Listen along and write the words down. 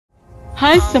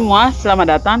Hai semua,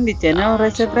 selamat datang di channel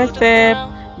Resep-Resep.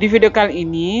 Di video kali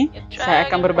ini, saya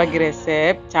akan berbagi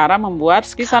resep cara membuat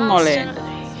pisang molen.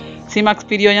 Simak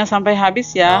videonya sampai habis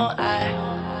ya.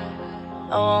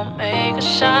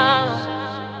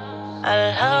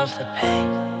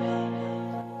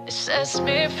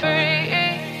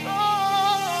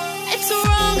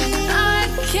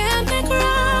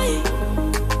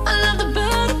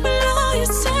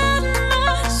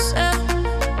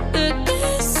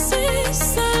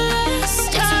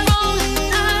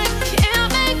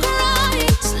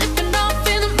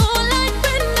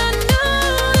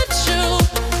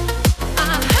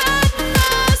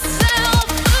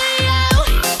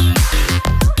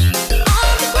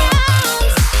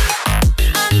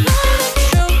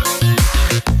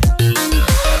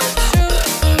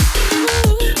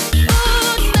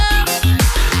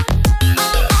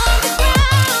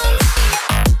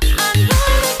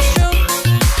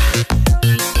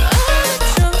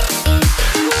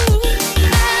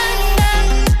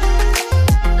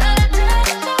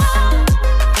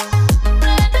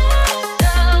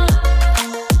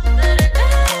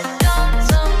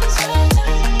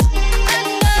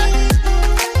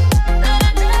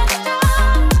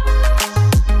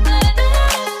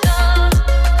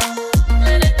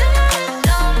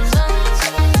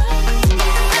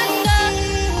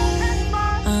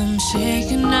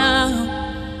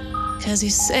 Cause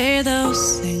you say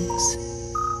those things,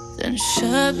 then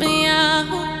shut me out.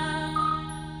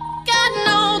 Got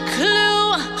no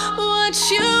clue what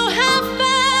you have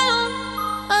found.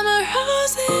 I'm a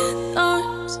rose in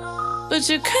thorns, but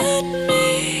you cut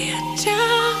me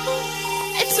down.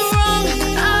 It's wrong,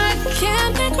 I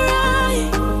can't make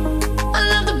right. I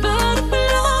love the bottom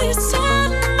below, you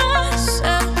said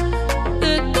myself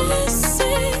that this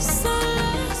is the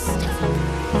last.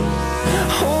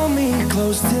 Hold me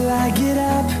close till I get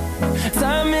up.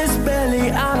 Time is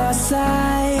barely on our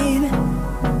side.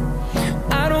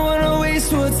 I don't wanna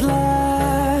waste what's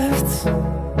left.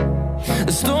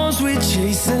 The storms we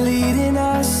chase are leading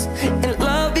us, and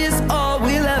love is all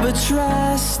we'll ever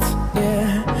trust.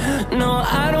 Yeah, no,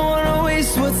 I don't wanna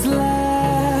waste what's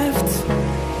left.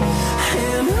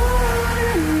 And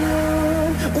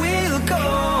on we'll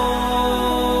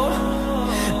go,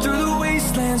 through the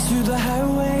wastelands, through the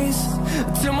highways,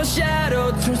 till my shadow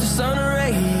turns to sun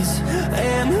rays.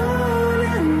 And on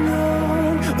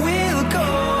we'll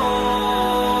go,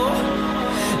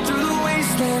 through the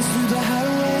wastelands, through the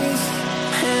highways,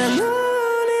 and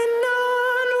on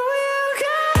we'll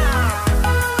go.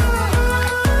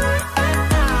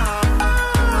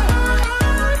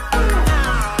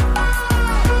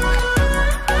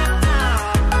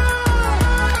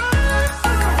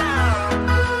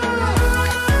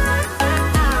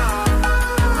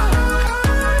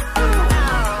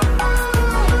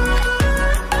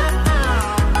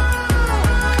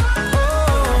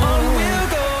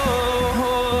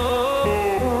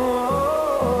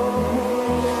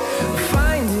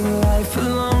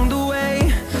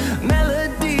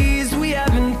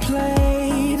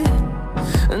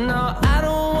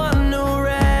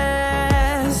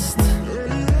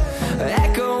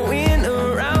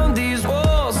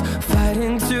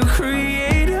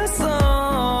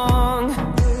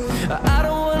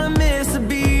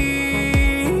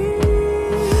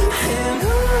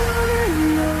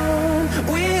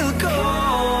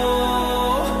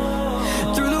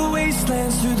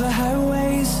 Through the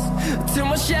highways, till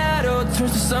my shadow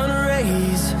turns to sun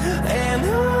rays. And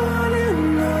on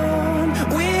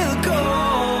we'll go,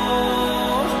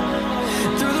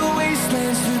 through the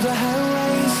wastelands, through the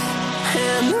highways,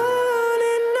 and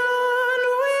on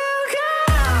we'll go.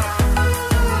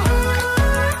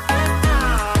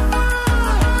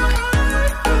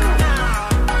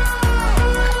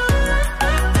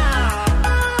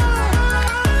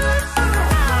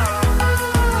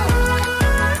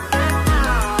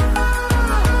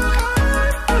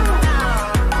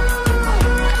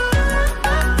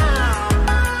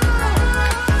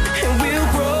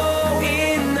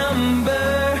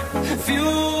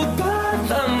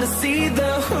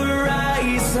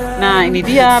 Nah, ini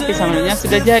dia pisang molennya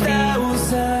sudah jadi.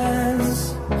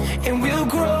 And we'll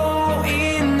grow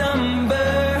in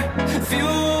number,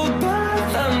 fueled by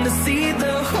them to see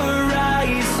the horizon.